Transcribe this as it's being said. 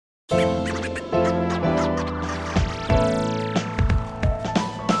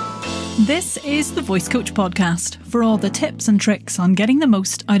This is the Voice Coach podcast for all the tips and tricks on getting the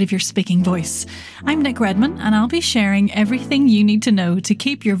most out of your speaking voice. I'm Nick Redman and I'll be sharing everything you need to know to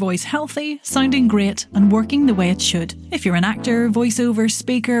keep your voice healthy, sounding great and working the way it should. If you're an actor, voiceover,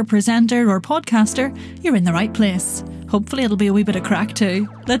 speaker, presenter or podcaster, you're in the right place. Hopefully it'll be a wee bit of crack too.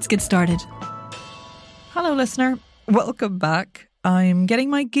 Let's get started. Hello listener, welcome back. I'm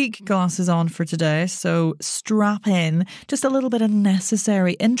getting my geek glasses on for today, so strap in. Just a little bit of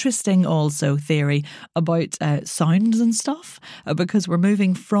necessary, interesting also theory about sounds and stuff, because we're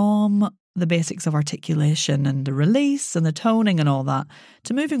moving from the basics of articulation and the release and the toning and all that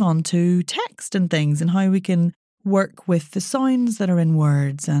to moving on to text and things and how we can work with the sounds that are in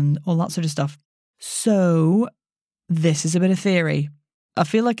words and all that sort of stuff. So this is a bit of theory. I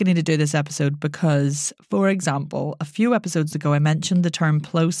feel like I need to do this episode because, for example, a few episodes ago I mentioned the term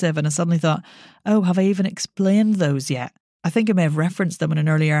plosive and I suddenly thought, oh, have I even explained those yet? I think I may have referenced them in an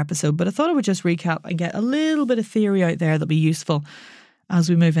earlier episode, but I thought I would just recap and get a little bit of theory out there that'll be useful as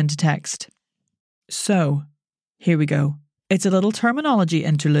we move into text. So, here we go. It's a little terminology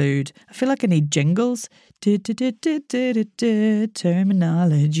interlude. I feel like I need jingles.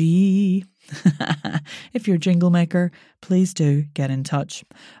 Terminology. If you're a jingle maker, please do get in touch.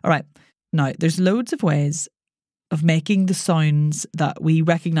 All right. Now, there's loads of ways of making the sounds that we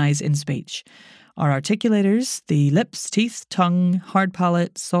recognise in speech. Our articulators, the lips, teeth, tongue, hard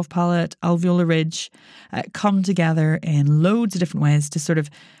palate, soft palate, alveolar ridge, come together in loads of different ways to sort of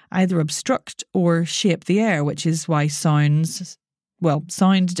either obstruct or shape the air, which is why sounds,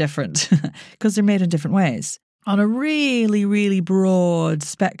 sound different because they're made in different ways. On a really, really broad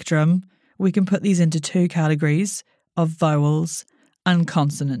spectrum, we can put these into two categories of vowels and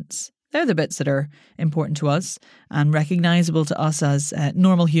consonants. They're the bits that are important to us and recognisable to us as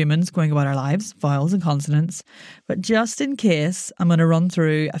normal humans going about our lives, vowels and consonants. But just in case, I'm going to run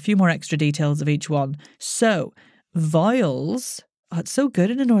through a few more extra details of each one. So, vowels, it's so good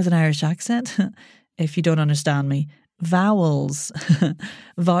in a Northern Irish accent, if you don't understand me. Vowels.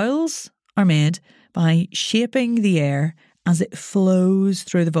 Vowels are made by shaping the air as it flows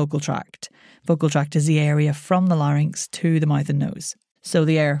through the vocal tract. Vocal tract is the area from the larynx to the mouth and nose. So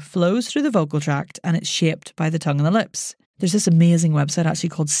the air flows through the vocal tract and it's shaped by the tongue and the lips. There's this amazing website actually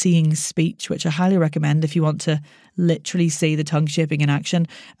called Seeing Speech, which I highly recommend if you want to literally see the tongue shaping in action.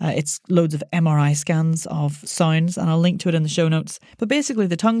 It's loads of MRI scans of sounds and I'll link to it in the show notes. But basically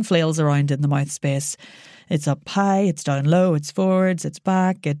the tongue flails around in the mouth space. It's up high, it's down low, it's forwards, it's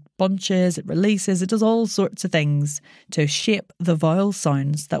back, it bunches, it releases, it does all sorts of things to shape the vowel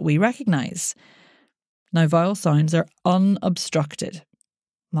sounds that we recognise. Now, vowel sounds are unobstructed.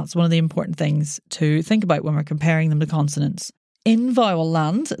 That's one of the important things to think about when we're comparing them to consonants. In vowel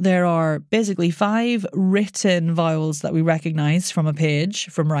land, there are basically 5 written vowels that we recognise from a page,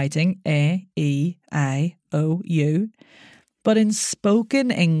 from writing, A, E, I, O, U. But in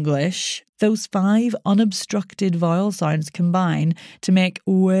spoken English, those 5 unobstructed vowel sounds combine to make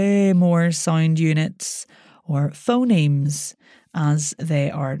way more sound units, or phonemes, as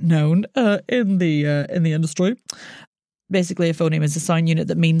they are known in the industry. Basically, a phoneme is a sound unit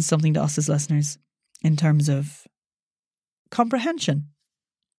that means something to us as listeners in terms of comprehension.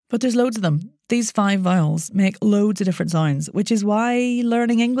 But there's loads of them. These 5 vowels make loads of different sounds, which is why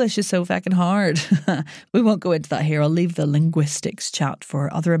learning English is so fucking hard. We won't go into that here. I'll leave the linguistics chat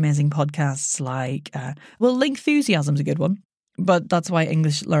for other amazing podcasts like, Lingthusiasm's a good one. But that's why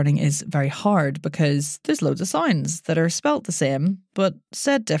English learning is very hard, because there's loads of sounds that are spelt the same, but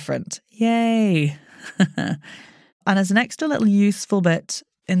said different. Yay! And as an extra little useful bit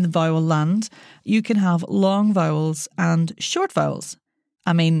in the vowel land, you can have long vowels and short vowels.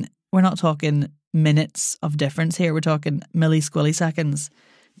 I mean, we're not talking minutes of difference here, we're talking millisquilliseconds,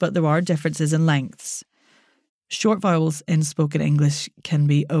 but there are differences in lengths. Short vowels in spoken English can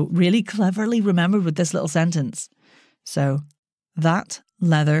be really cleverly remembered with this little sentence. So, that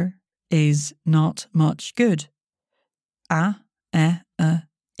leather is not much good. A,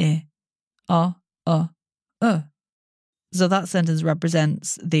 e, a. So that sentence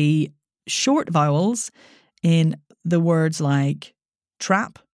represents the short vowels in the words like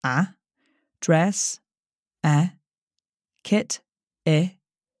trap, a, dress, kit,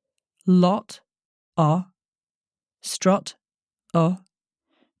 lot, strut, and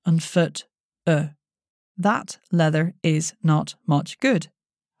foot, That leather is not much good.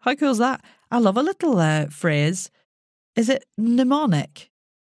 How cool is that? I love a little phrase. Is it mnemonic?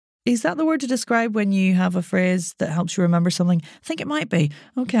 Is that the word to describe when you have a phrase that helps you remember something? I think it might be.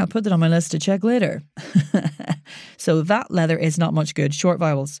 Okay, I'll put that on my list to check later. So that leather is not much good. Short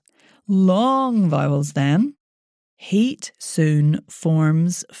vowels. Long vowels then. Heat soon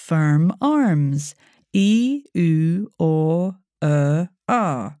forms firm arms. E, U, O,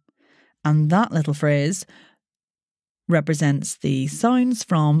 R. And that little phrase represents the sounds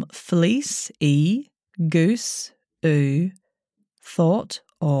from fleece, E, goose, U, thought,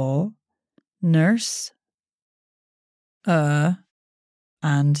 O, nurse, and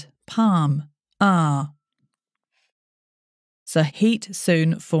palm, ah. So heat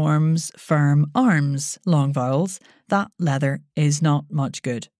soon forms firm arms, long vowels. That leather is not much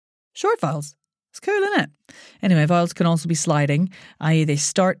good. Short vowels. It's cool, isn't it? Anyway, vowels can also be sliding, i.e. they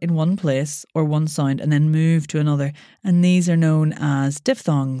start in one place or one sound and then move to another. And these are known as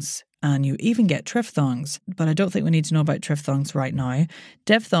diphthongs. And you even get triphthongs. But I don't think we need to know about triphthongs right now.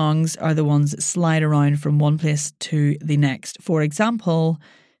 Diphthongs are the ones that slide around from one place to the next. For example,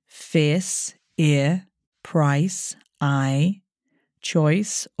 face, ear, price, eye,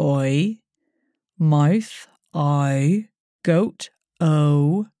 choice, oi, mouth, ow, goat,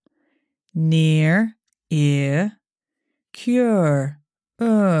 o, near, ear, cure,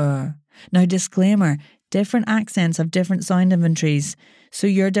 Now, disclaimer, different accents have different sound inventories, so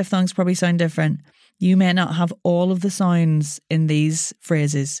your diphthongs probably sound different. You may not have all of the sounds in these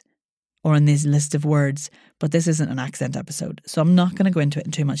phrases or in this list of words, but this isn't an accent episode, so I'm not going to go into it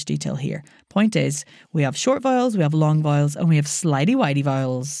in too much detail here. Point is, we have short vowels, we have long vowels, and we have slidey-widey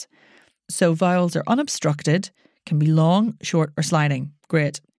vowels. So vowels are unobstructed, can be long, short, or sliding.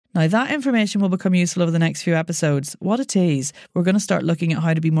 Great. Now that information will become useful over the next few episodes. What a tease. We're going to start looking at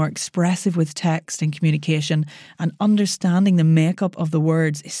how to be more expressive with text and communication, and understanding the makeup of the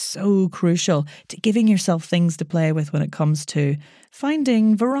words is so crucial to giving yourself things to play with when it comes to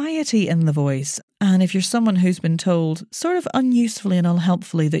finding variety in the voice. And if you're someone who's been told, sort of unusefully and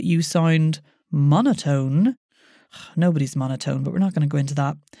unhelpfully, that you sound monotone, nobody's monotone, but we're not going to go into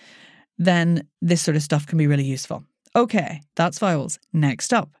that, then this sort of stuff can be really useful. Okay, that's vowels.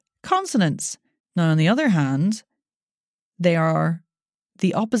 Next up, consonants. Now, on the other hand, they are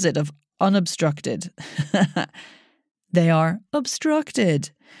the opposite of unobstructed. They are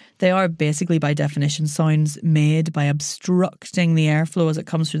obstructed. They are basically, by definition, sounds made by obstructing the airflow as it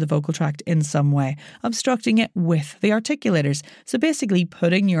comes through the vocal tract in some way, obstructing it with the articulators. So basically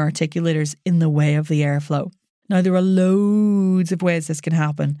putting your articulators in the way of the airflow. Now, there are loads of ways this can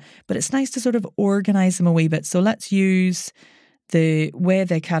happen, but it's nice to sort of organise them a wee bit. So let's use the way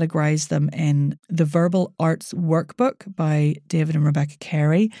they categorise them in the Verbal Arts Workbook by David and Rebecca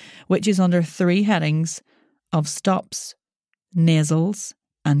Carey, which is under 3 headings of stops, nasals,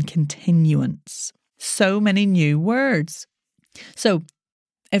 and continuants. So many new words. So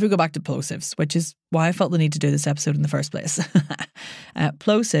if we go back to plosives, which is why I felt the need to do this episode in the first place,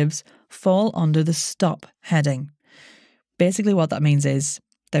 plosives fall under the stop heading. Basically what that means is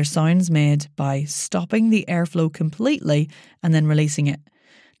they're sounds made by stopping the airflow completely and then releasing it.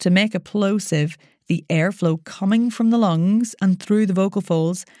 To make a plosive, the airflow coming from the lungs and through the vocal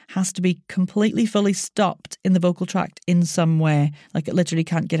folds has to be completely fully stopped in the vocal tract in some way, like it literally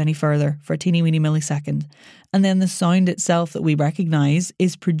can't get any further for a teeny weeny millisecond. And then the sound itself that we recognise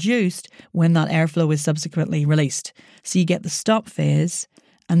is produced when that airflow is subsequently released. So you get the stop phase,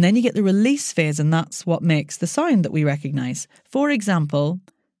 and then you get the release phase, and that's what makes the sound that we recognise. For example,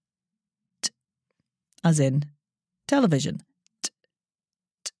 t, as in television. T,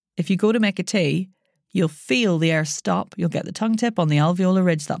 t. If you go to make a T, you'll feel the air stop. You'll get the tongue tip on the alveolar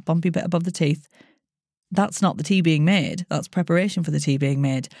ridge, that bumpy bit above the teeth. That's not the T being made. That's preparation for the T being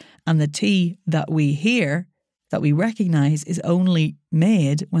made. And the T that we hear, that we recognise, is only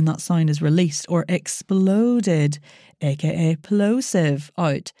made when that sound is released or exploded, aka plosive,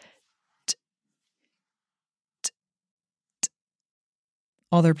 out. T, t, t.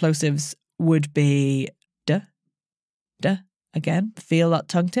 Other plosives would be d, d. Again, feel that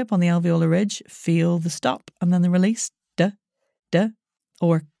tongue tip on the alveolar ridge, feel the stop and then the release, d, d,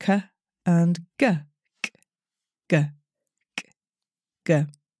 or k and g, k, g, k, g.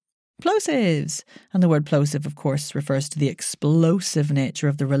 Plosives. And the word plosive, of course, refers to the explosive nature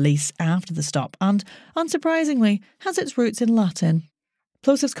of the release after the stop and, unsurprisingly, has its roots in Latin.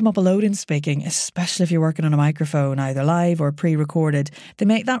 Plosives come up a load in speaking, especially if you're working on a microphone, either live or pre-recorded. They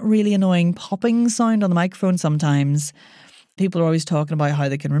make that really annoying popping sound on the microphone sometimes. People are always talking about how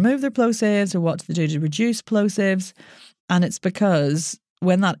they can remove their plosives or what they do to reduce plosives. And it's because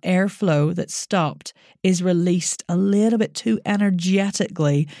when that airflow that's stopped is released a little bit too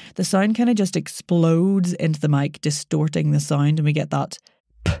energetically, the sound kind of just explodes into the mic, distorting the sound, and we get that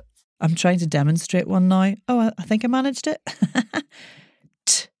p. I'm trying to demonstrate one now. Oh, I think I managed it.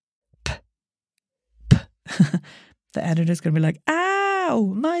 T, p, p. The editor's going to be like,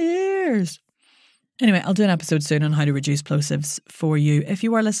 ow, my ears. Anyway, I'll do an episode soon on how to reduce plosives for you if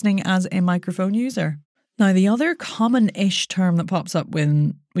you are listening as a microphone user. Now, the other common-ish term that pops up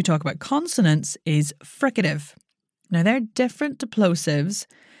when we talk about consonants is fricative. Now, they're different to plosives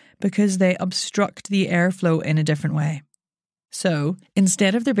because they obstruct the airflow in a different way. So,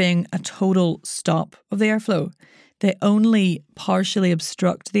 instead of there being a total stop of the airflow, they only partially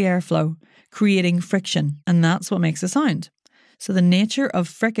obstruct the airflow, creating friction, and that's what makes a sound. So the nature of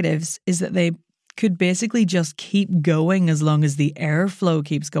fricatives is that they could basically just keep going as long as the airflow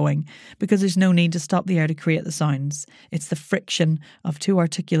keeps going, because there's no need to stop the air to create the sounds. It's the friction of two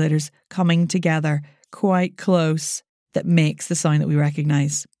articulators coming together quite close that makes the sound that we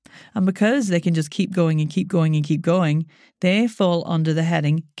recognise. And because they can just keep going and keep going and keep going, they fall under the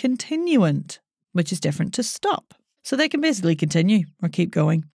heading continuant, which is different to stop. So they can basically continue or keep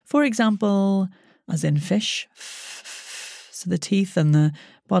going. For example, as in fish, so the teeth and the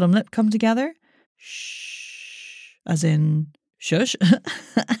bottom lip come together. Shh, as in shush.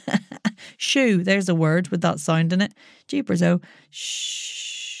 Shoe, there's a word with that sound in it. Jeepers, oh.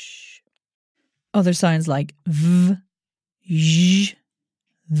 Shh. Other sounds like v, j,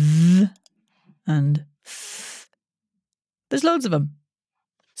 th, and th. There's loads of them.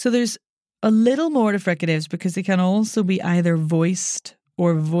 So there's a little more to fricatives because they can also be either voiced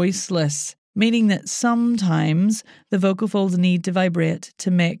or voiceless, meaning that sometimes the vocal folds need to vibrate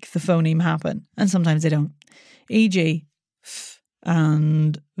to make the phoneme happen, and sometimes they don't. E.g., f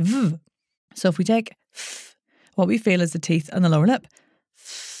and v. So if we take f, what we feel is the teeth and the lower lip.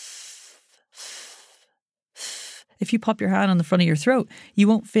 If you pop your hand on the front of your throat, you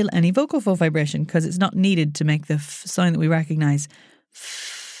won't feel any vocal fold vibration because it's not needed to make the f sound that we recognise.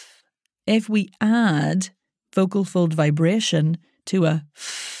 If we add vocal fold vibration to a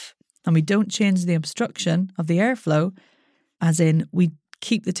f, and we don't change the obstruction of the airflow, as in we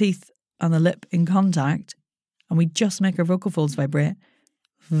keep the teeth and the lip in contact, and we just make our vocal folds vibrate,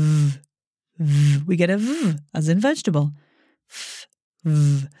 v, v, we get a v, as in vegetable. F,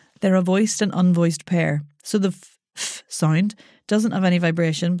 v. They're a voiced and unvoiced pair. So the f sound doesn't have any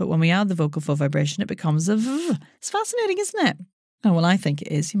vibration, but when we add the vocal fold vibration, it becomes a v. It's fascinating, isn't it? Oh, well, I think it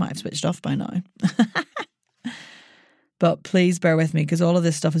is. You might have switched off by now. But please bear with me because all of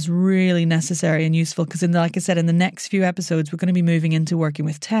this stuff is really necessary and useful because, like I said, in the next few episodes, we're going to be moving into working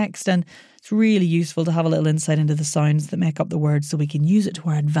with text, and it's really useful to have a little insight into the sounds that make up the words so we can use it to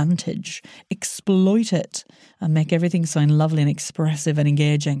our advantage, exploit it, and make everything sound lovely and expressive and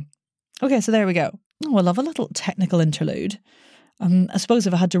engaging. Okay, so there we go. Oh, I love a little technical interlude. I suppose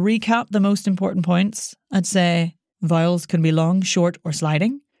if I had to recap the most important points, I'd say vowels can be long, short, or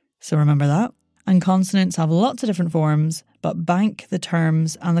sliding, so remember that. And consonants have lots of different forms, but bank the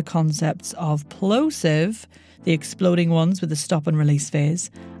terms and the concepts of plosive, the exploding ones with the stop and release phase,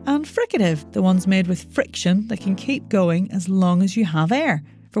 and fricative, the ones made with friction that can keep going as long as you have air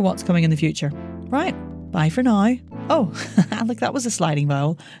for what's coming in the future. Right, bye for now. Oh, look, that was a sliding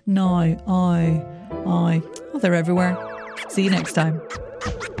vowel. No, I. Oh, they're everywhere. See you next time.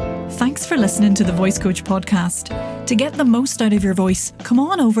 Thanks for listening to the Voice Coach podcast. To get the most out of your voice, come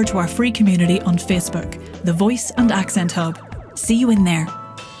on over to our free community on Facebook, the Voice and Accent Hub. See you in there.